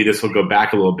 Maybe this will go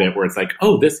back a little bit where it's like,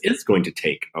 oh, this is going to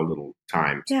take a little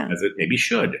time, as it maybe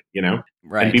should,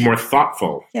 right. And be more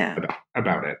thoughtful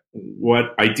about it.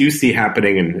 What I do see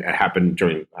happening, and it happened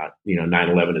during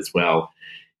 9/11 as well,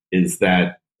 is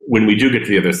that when we do get to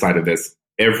the other side of this,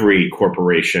 every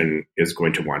corporation is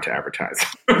going to want to advertise.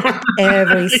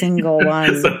 Every single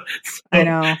one. So I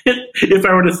know. If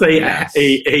I were to say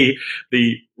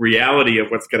the reality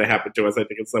of what's going to happen to us, I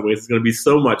think in some ways it's going to be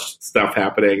so much stuff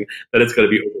happening that it's going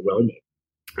to be overwhelming.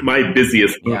 My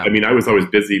busiest, I mean, I was always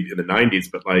busy in the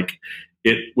 90s, but like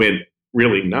it went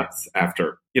really nuts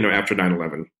after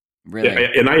 9/11.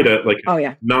 Really? And I had a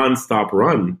nonstop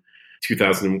run.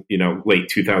 2000, late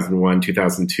 2001,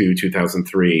 2002,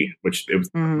 2003, which it was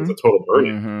a total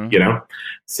burden,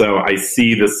 So I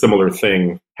see this similar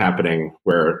thing happening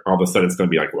where all of a sudden it's going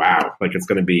to be like, wow, like it's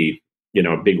going to be,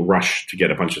 a big rush to get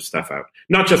a bunch of stuff out.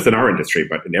 Not just in our industry,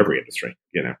 but in every industry,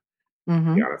 to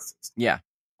be honest. Yeah.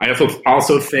 I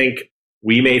also think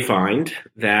we may find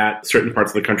that certain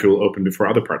parts of the country will open before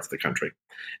other parts of the country.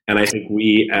 And I think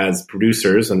we as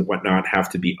producers and whatnot have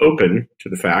to be open to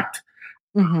the fact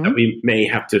that we may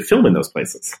have to film in those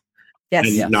places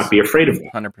and not be afraid of them.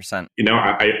 100%.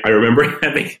 I remember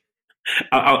having,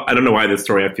 I don't know why this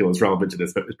story I feel is relevant to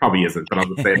this, but it probably isn't, but I'll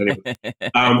just say it anyway.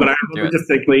 But I remember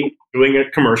distinctly doing a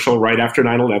commercial right after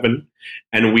 9/11,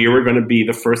 and we were going to be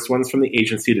the first ones from the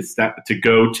agency to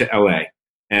go to LA.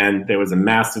 And there was a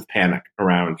massive panic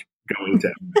around going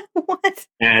to LA. What?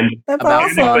 And that's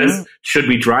awesome. Should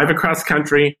we drive across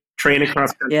country, train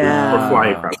across country, or fly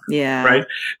across country, right?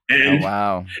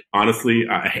 And honestly,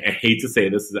 I hate to say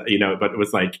this, but it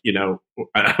was like,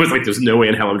 I was like, there's no way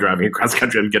in hell I'm driving across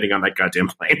country. I'm getting on that goddamn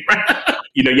plane.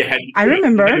 You had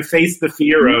to face the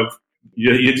fear of,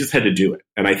 you just had to do it.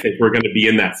 And I think we're going to be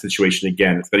in that situation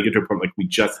again. It's going to get to a point like we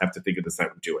just have to figure this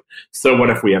out and do it. So what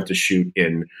if we have to shoot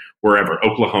in wherever,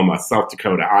 Oklahoma, South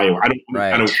Dakota, Iowa?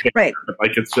 I don't care. Right.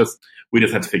 Like it's just, we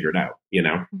just have to figure it out,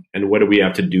 And what do we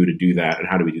have to do that? And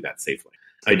how do we do that safely?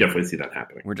 I definitely see that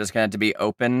happening. We're just going to have to be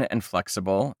open and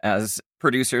flexible as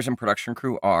producers and production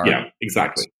crew are. Yeah,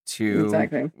 exactly.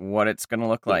 To what it's going to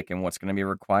look like and what's going to be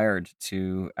required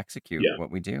to execute what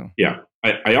we do. Yeah.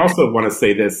 I also want to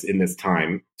say this in this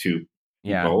time to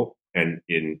people, and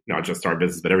in not just our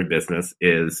business, but every business,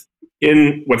 is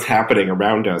in what's happening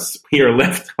around us, we are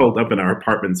left holed up in our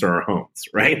apartments or our homes,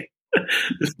 right?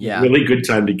 This is a really good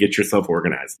time to get yourself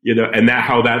organized, and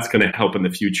how that's going to help in the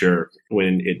future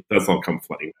when it does all come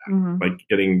flooding back, like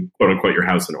getting quote unquote your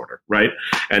house in order, right?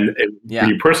 And when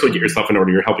you personally get yourself in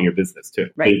order, you're helping your business too.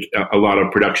 Right. I think a lot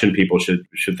of production people should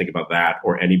think about that,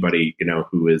 or anybody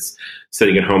who is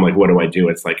sitting at home like, what do I do?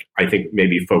 It's like, I think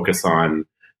maybe focus on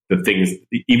the things,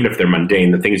 even if they're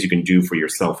mundane, the things you can do for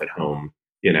yourself at home,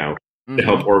 to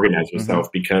help organize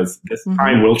yourself, because this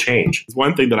time will change.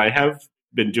 One thing that I have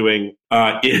been doing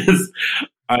is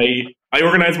I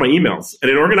organize my emails,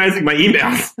 and in organizing my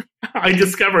emails, I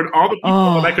discovered all the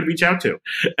people that I could reach out to,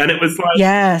 and it was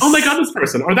like, oh my god, this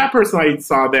person or that person I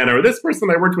saw then, or this person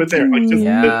I worked with there, like just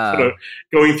sort of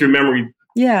going through memory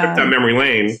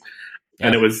lane,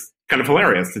 and it was kind of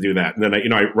hilarious to do that. And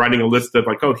then I writing a list of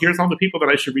like, oh, here's all the people that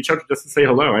I should reach out to just to say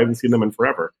hello. I haven't seen them in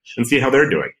forever, and see how they're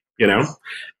doing,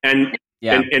 and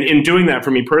in doing that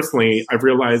for me personally, I've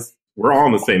realized we're all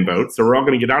in the same boat, so we're all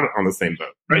going to get out on the same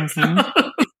boat, right?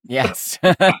 Yes,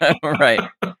 right.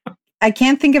 I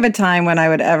can't think of a time when I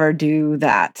would ever do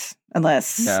that,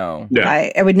 unless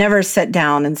I would never sit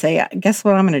down and say, guess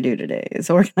what I'm going to do today is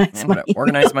organize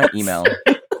my email.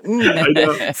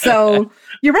 So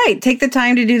you're right. Take the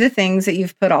time to do the things that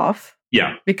you've put off.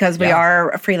 Yeah. Because we are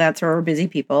a freelancer or busy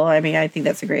people. I mean, I think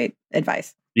that's a great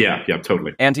advice. Yeah,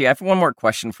 totally. Andy, I have one more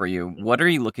question for you. What are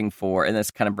you looking for? And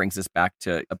this kind of brings us back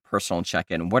to a personal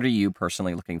check-in. What are you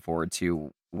personally looking forward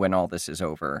to when all this is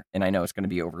over? And I know it's going to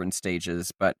be over in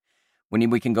stages, but when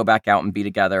we can go back out and be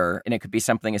together, and it could be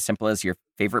something as simple as your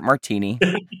favorite martini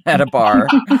at a bar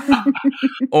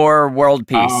or world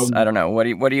peace. I don't know. What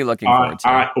are you looking forward to?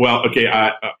 I'm going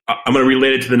to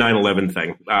relate it to the 9/11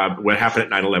 thing. What happened at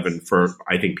 9/11 for,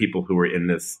 I think, people who were in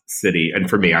this city, and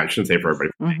for me, I shouldn't say for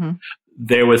everybody. Mm-hmm.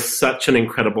 There was such an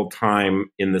incredible time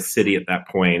in the city at that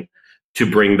point to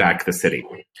bring back the city.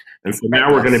 And so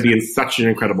now we're going to be in such an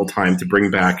incredible time to bring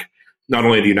back not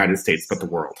only the United States, but the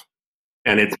world.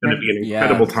 And it's going to be an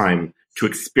incredible time to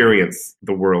experience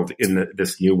the world in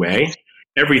this new way.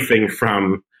 Everything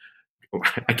from,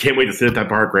 I can't wait to sit at that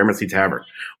bar at Gramercy Tavern,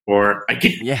 or I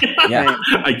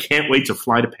can't wait to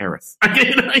fly to Paris. I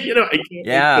can't wait to,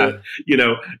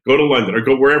 go to London or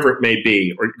go wherever it may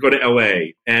be, or go to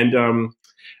LA. And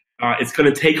it's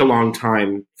going to take a long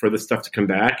time for this stuff to come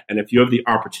back. And if you have the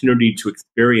opportunity to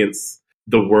experience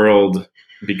the world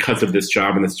because of this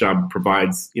job, and this job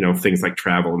provides, things like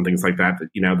travel and things like that,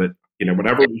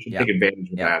 whatever, you should take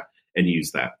advantage of that and use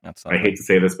that. Absolutely. I hate to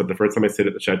say this, but the first time I stayed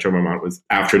at the Chateau Marmont was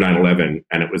after 9/11,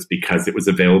 and it was because it was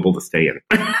available to stay in.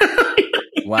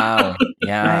 Wow.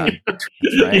 Yeah. That's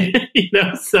right.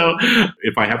 So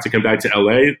if I have to come back to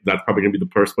LA, that's probably going to be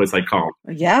the first place I call.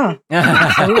 Yeah.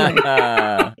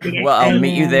 Well, I'll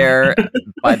meet you there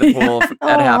by the pool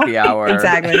at happy hour.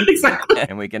 Exactly.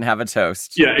 And we can have a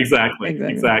toast. Yeah, exactly.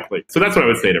 So that's what I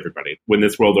would say to everybody. When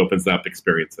this world opens up,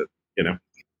 experience it,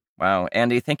 Wow.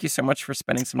 Andy, thank you so much for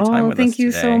spending some time with us thank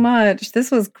you so much.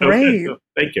 This was great. Okay.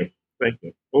 Thank you.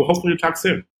 Well, hopefully we'll talk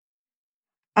soon.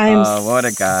 What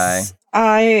a guy.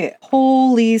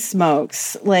 Holy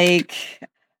smokes. Like,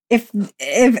 if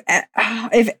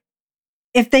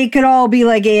they could all be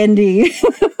like Andy.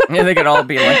 Yeah, they could all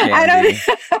be like Andy.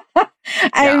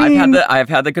 I mean, I've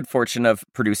had the good fortune of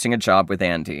producing a job with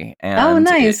Andy. And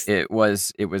nice. It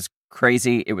was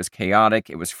crazy. It was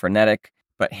chaotic. It was frenetic.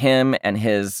 But him and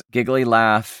his giggly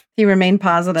laugh. He remained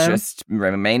positive. Just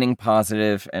remaining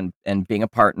positive and being a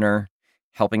partner,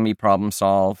 helping me problem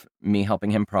solve, me helping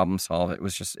him problem solve. It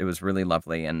was really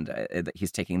lovely. And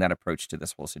he's taking that approach to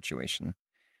this whole situation.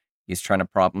 He's trying to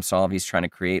problem solve. He's trying to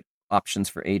create options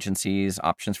for agencies,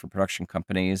 options for production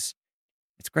companies.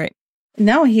 It's great.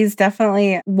 No, he's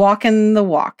definitely walking the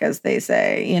walk, as they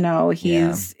say.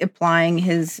 He's applying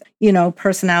his,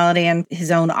 personality and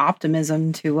his own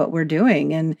optimism to what we're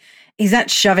doing. And he's not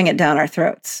shoving it down our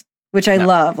throats, which I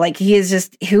love. Like, he is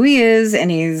just who he is, and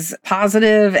he's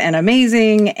positive and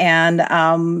amazing. And,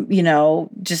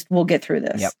 just we'll get through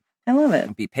this. Yep. I love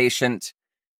it. Be patient,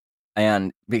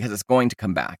 and because it's going to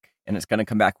come back, and it's going to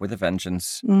come back with a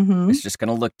vengeance. Mm-hmm. It's just going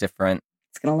to look different.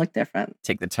 It's going to look different.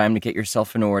 Take the time to get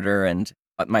yourself in order. And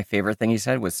my favorite thing he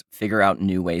said was figure out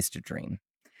new ways to dream.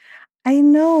 I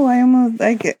know.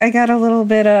 I got a little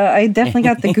bit, I definitely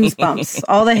got the goosebumps.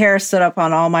 All the hair stood up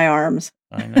on all my arms.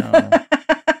 I know.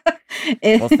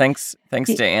 Well, thanks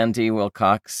to Andy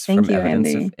Wilcox from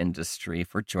Evidence of Industry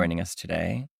for joining us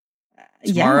today.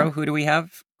 Tomorrow, who do we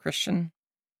have, Christian?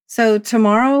 So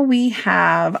tomorrow we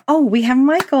have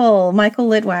Michael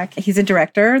Litwack. He's a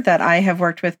director that I have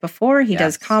worked with before. He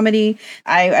does comedy.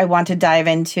 I want to dive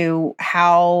into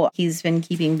how he's been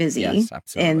keeping busy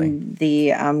in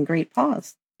the Great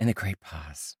Pause. In the Great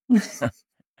Pause.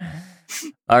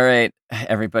 All right,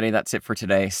 everybody, that's it for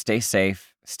today. Stay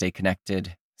safe, stay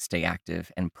connected, stay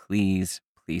active, and please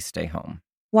stay home.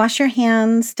 Wash your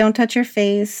hands, don't touch your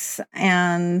face,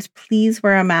 and please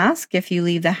wear a mask if you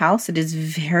leave the house. It is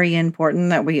very important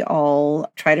that we all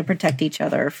try to protect each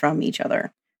other from each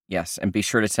other. Yes, and be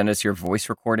sure to send us your voice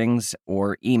recordings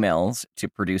or emails to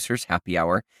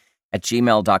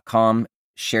producershappyhour@gmail.com.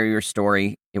 Share your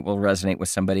story. It will resonate with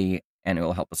somebody, and it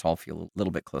will help us all feel a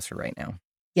little bit closer right now.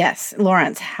 Yes.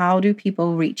 Lawrence, how do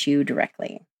people reach you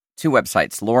directly? 2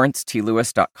 websites,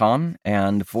 lawrencetLewis.com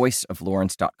and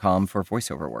voiceoflawrence.com for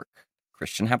voiceover work.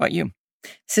 Christian, how about you?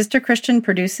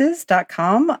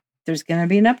 sisterchristianproduces.com. There's going to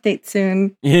be an update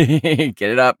soon. Get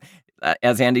it up.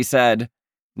 As Andy said,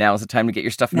 now is the time to get your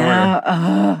stuff in order.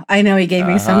 I know he gave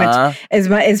me so much.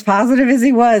 As positive as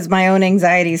he was, my own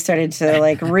anxiety started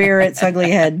to rear its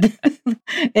ugly head.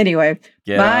 Anyway,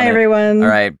 bye, everyone. All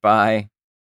right, bye.